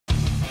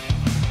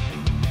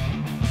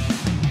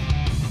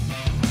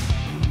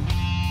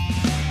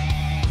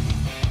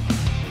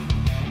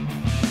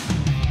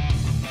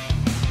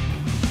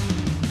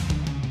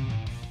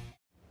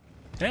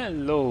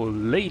Hello,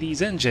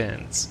 ladies and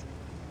gents!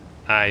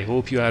 I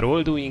hope you are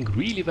all doing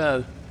really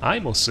well. I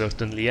most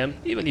certainly am,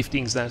 even if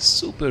things are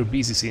super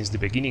busy since the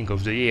beginning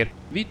of the year,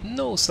 with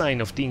no sign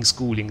of things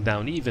cooling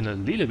down even a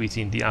little bit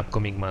in the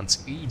upcoming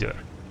months either.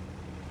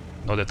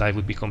 Not that I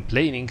would be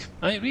complaining,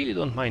 I really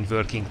don't mind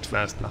working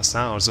 12+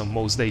 hours on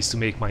most days to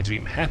make my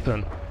dream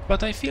happen,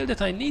 but I feel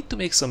that I need to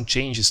make some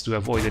changes to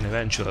avoid an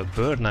eventual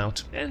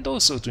burnout and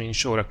also to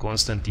ensure a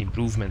constant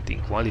improvement in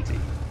quality.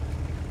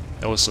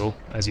 Also,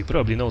 as you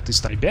probably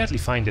noticed, I barely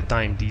find the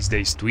time these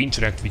days to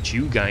interact with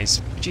you guys,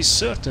 which is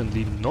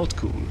certainly not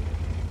cool.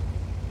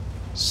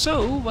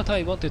 So, what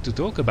I wanted to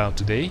talk about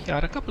today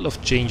are a couple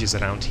of changes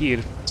around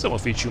here, some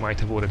of which you might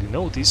have already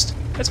noticed,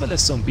 as well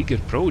as some bigger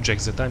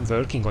projects that I'm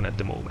working on at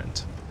the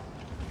moment.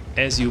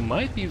 As you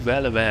might be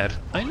well aware,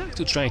 I like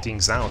to try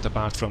things out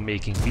apart from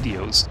making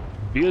videos,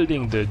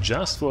 building the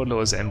Just for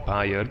Lols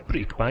empire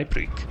brick by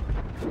brick.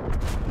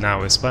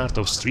 Now, as part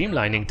of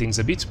streamlining things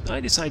a bit, I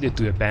decided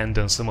to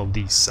abandon some of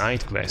these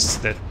side quests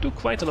that took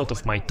quite a lot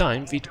of my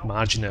time with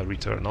marginal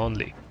return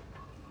only.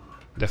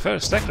 The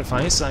first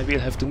sacrifice I will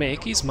have to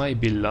make is my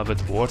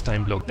beloved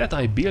wartime blog that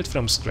I built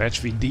from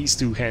scratch with these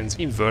two hands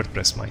in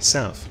WordPress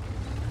myself.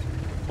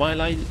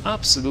 While I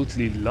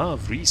absolutely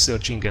love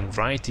researching and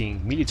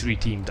writing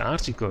military-themed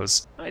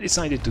articles, I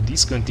decided to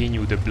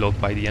discontinue the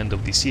blog by the end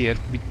of this year,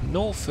 with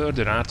no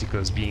further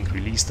articles being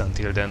released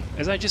until then,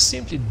 as I just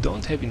simply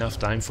don't have enough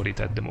time for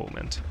it at the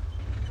moment.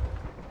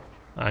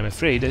 I'm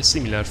afraid a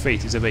similar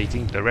fate is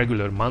awaiting the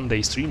regular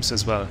Monday streams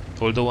as well,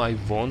 although I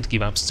won't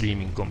give up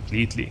streaming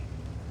completely.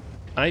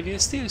 I will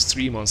still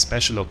stream on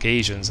special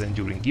occasions and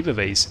during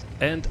giveaways,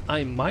 and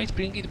I might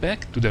bring it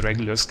back to the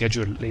regular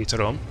schedule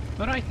later on,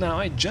 but right now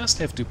I just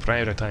have to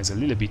prioritize a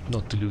little bit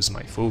not to lose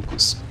my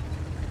focus.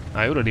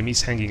 I already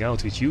miss hanging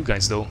out with you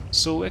guys though,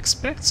 so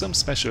expect some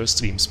special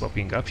streams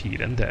popping up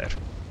here and there.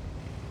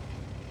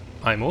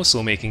 I'm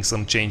also making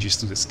some changes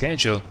to the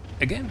schedule,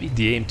 again with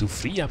the aim to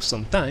free up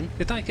some time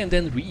that I can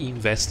then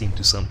reinvest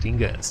into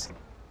something else.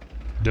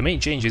 The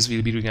main changes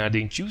will be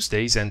regarding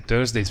Tuesdays and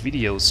Thursdays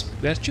videos,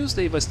 where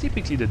Tuesday was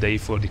typically the day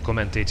for the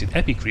commentated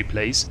epic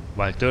replays,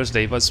 while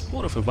Thursday was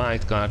more of a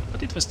wildcard,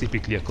 but it was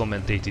typically a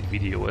commentated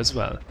video as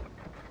well.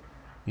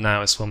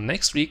 Now, as from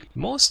next week,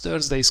 most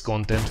Thursdays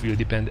content will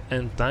depend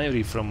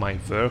entirely from my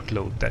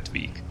workload that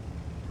week.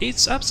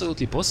 It's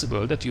absolutely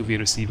possible that you will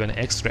receive an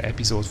extra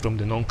episode from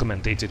the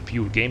non-commentated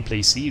pure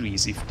gameplay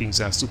series if things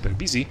are super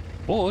busy,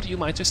 or you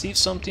might receive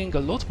something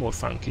a lot more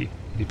funky.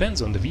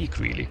 Depends on the week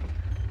really.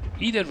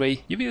 Either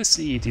way, you will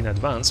see it in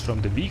advance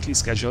from the weekly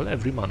schedule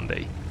every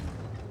Monday.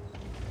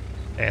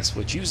 As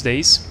for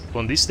Tuesdays,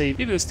 on this day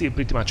we will still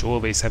pretty much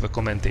always have a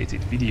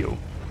commentated video,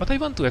 but I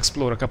want to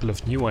explore a couple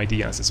of new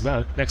ideas as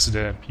well, next to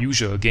the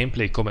usual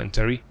gameplay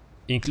commentary,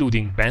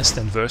 including best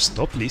and worst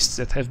top lists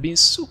that have been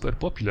super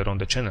popular on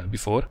the channel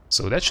before,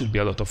 so that should be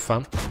a lot of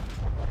fun.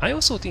 I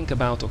also think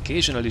about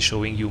occasionally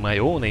showing you my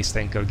own Ace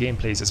Tanker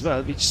gameplays as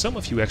well, which some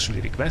of you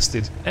actually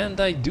requested, and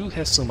I do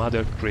have some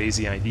other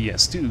crazy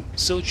ideas too,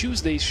 so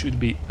Tuesdays should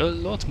be a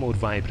lot more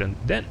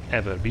vibrant than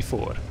ever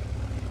before.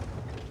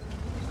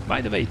 By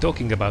the way,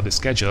 talking about the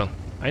schedule,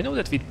 I know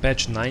that with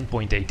patch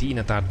 9.18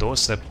 at our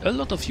doorstep, a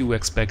lot of you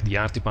expect the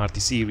Arty Party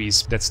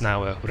series, that's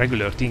now a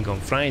regular thing on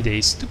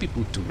Fridays, to be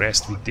put to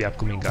rest with the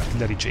upcoming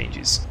artillery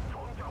changes.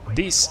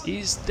 This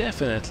is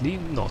definitely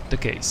not the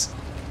case.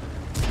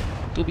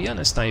 To be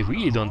honest, I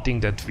really don't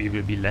think that we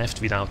will be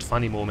left without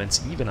funny moments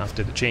even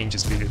after the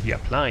changes will be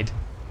applied.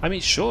 I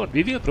mean, sure,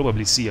 we will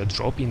probably see a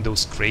drop in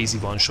those crazy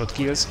one-shot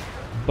kills,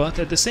 but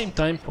at the same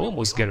time,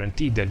 almost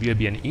guaranteed there will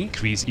be an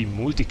increase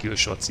in multi-kill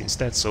shots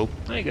instead, so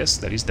I guess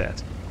there is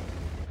that.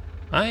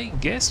 I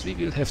guess we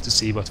will have to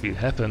see what will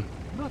happen,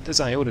 but as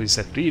I already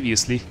said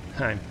previously,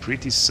 I'm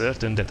pretty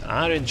certain that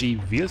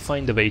RNG will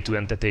find a way to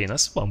entertain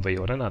us one way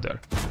or another.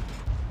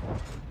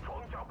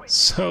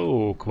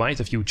 So, quite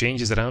a few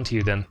changes around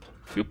here then.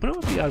 You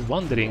probably are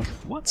wondering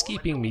what's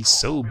keeping me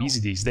so busy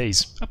these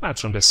days, apart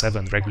from the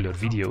 7 regular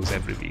videos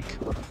every week.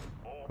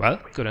 Well,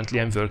 currently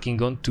I'm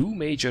working on 2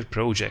 major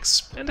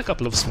projects and a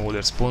couple of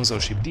smaller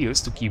sponsorship deals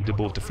to keep the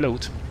boat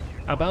afloat.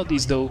 About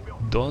these though,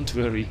 don't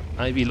worry,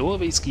 I will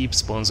always keep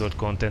sponsored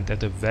content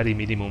at a very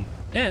minimum,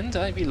 and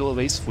I will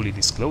always fully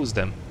disclose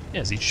them,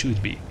 as it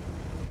should be.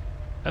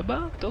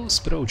 About those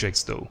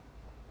projects though.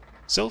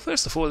 So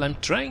first of all, I'm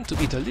trying to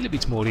get a little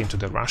bit more into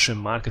the Russian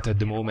market at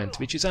the moment,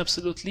 which is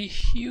absolutely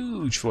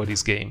huge for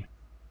this game.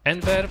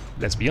 And where,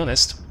 let's be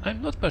honest,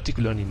 I'm not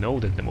particularly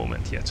known at the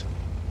moment yet.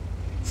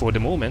 For the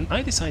moment,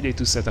 I decided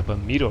to set up a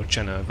mirror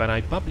channel where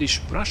I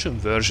publish Russian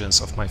versions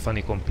of my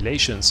funny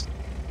compilations,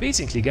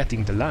 basically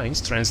getting the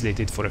lines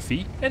translated for a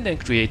fee and then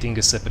creating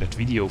a separate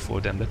video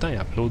for them that I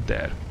upload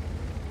there.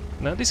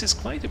 Now this is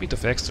quite a bit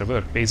of extra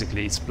work,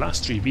 basically it's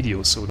 +3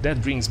 videos, so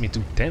that brings me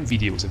to 10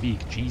 videos a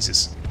week,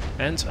 Jesus.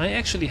 And I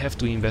actually have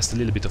to invest a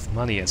little bit of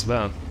money as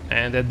well,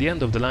 and at the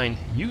end of the line,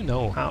 you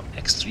know how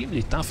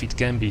extremely tough it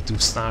can be to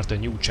start a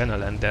new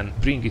channel and then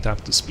bring it up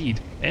to speed,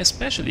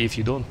 especially if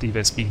you don't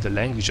even speak the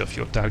language of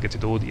your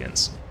targeted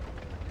audience.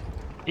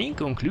 In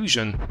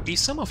conclusion, if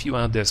some of you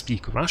out there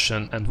speak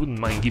Russian and wouldn't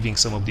mind giving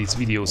some of these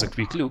videos a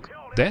quick look,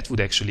 that would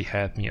actually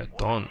help me a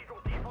ton.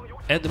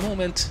 At the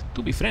moment,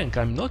 to be frank,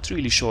 I'm not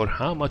really sure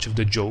how much of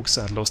the jokes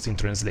are lost in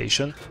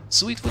translation,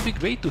 so it would be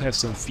great to have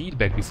some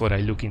feedback before I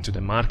look into the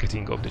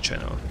marketing of the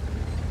channel.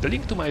 The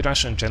link to my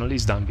Russian channel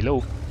is down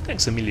below,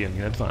 thanks a million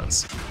in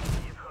advance.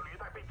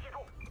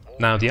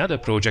 Now the other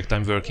project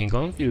I'm working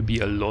on will be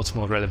a lot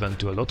more relevant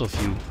to a lot of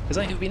you, as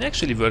I have been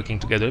actually working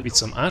together with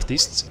some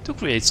artists to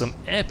create some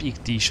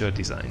epic t-shirt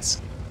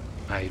designs.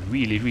 I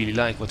really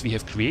like what we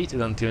have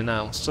created until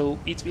now, so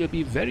it will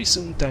be very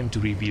soon time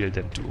to reveal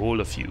them to all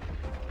of you.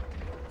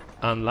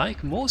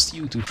 Unlike most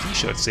YouTube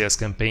t-shirt sales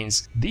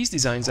campaigns, these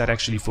designs are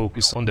actually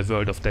focused on the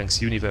World of Tanks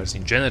universe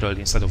in general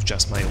instead of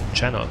just my own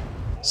channel,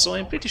 so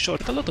I'm pretty sure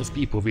that a lot of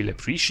people will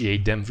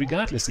appreciate them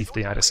regardless if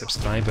they are a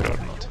subscriber or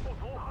not.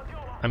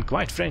 I'm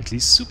quite frankly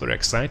super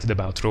excited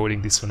about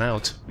rolling this one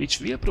out, which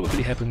will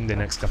probably happen in the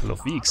next couple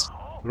of weeks.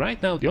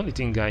 Right now the only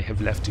thing I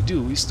have left to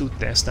do is to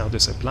test out the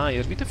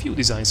supplier with a few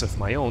designs of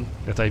my own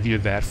that I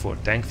will wear for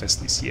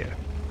Tankfest this year.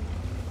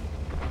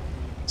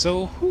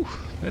 So,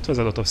 that was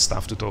a lot of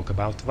stuff to talk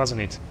about,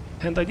 wasn't it?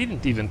 And I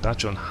didn't even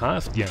touch on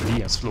half the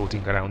ideas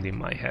floating around in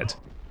my head.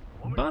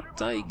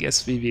 But I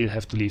guess we will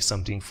have to leave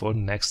something for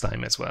next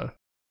time as well.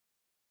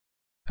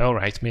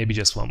 Alright, maybe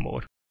just one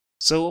more.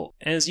 So,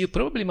 as you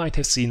probably might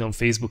have seen on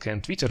Facebook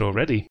and Twitter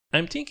already,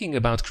 I'm thinking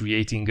about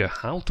creating a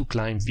how to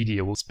climb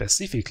video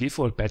specifically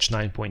for patch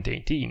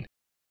 9.18.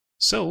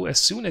 So,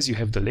 as soon as you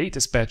have the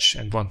latest patch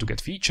and want to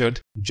get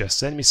featured, just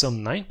send me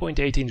some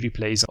 9.18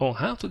 replays on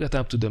how to get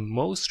up to the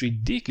most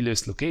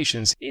ridiculous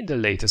locations in the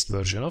latest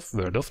version of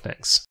World of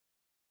Tanks.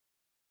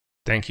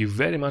 Thank you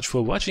very much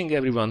for watching,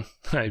 everyone.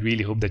 I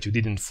really hope that you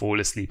didn't fall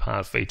asleep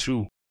halfway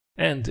through.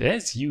 And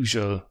as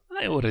usual,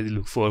 I already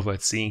look forward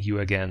to seeing you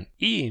again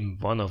in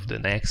one of the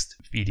next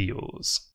videos.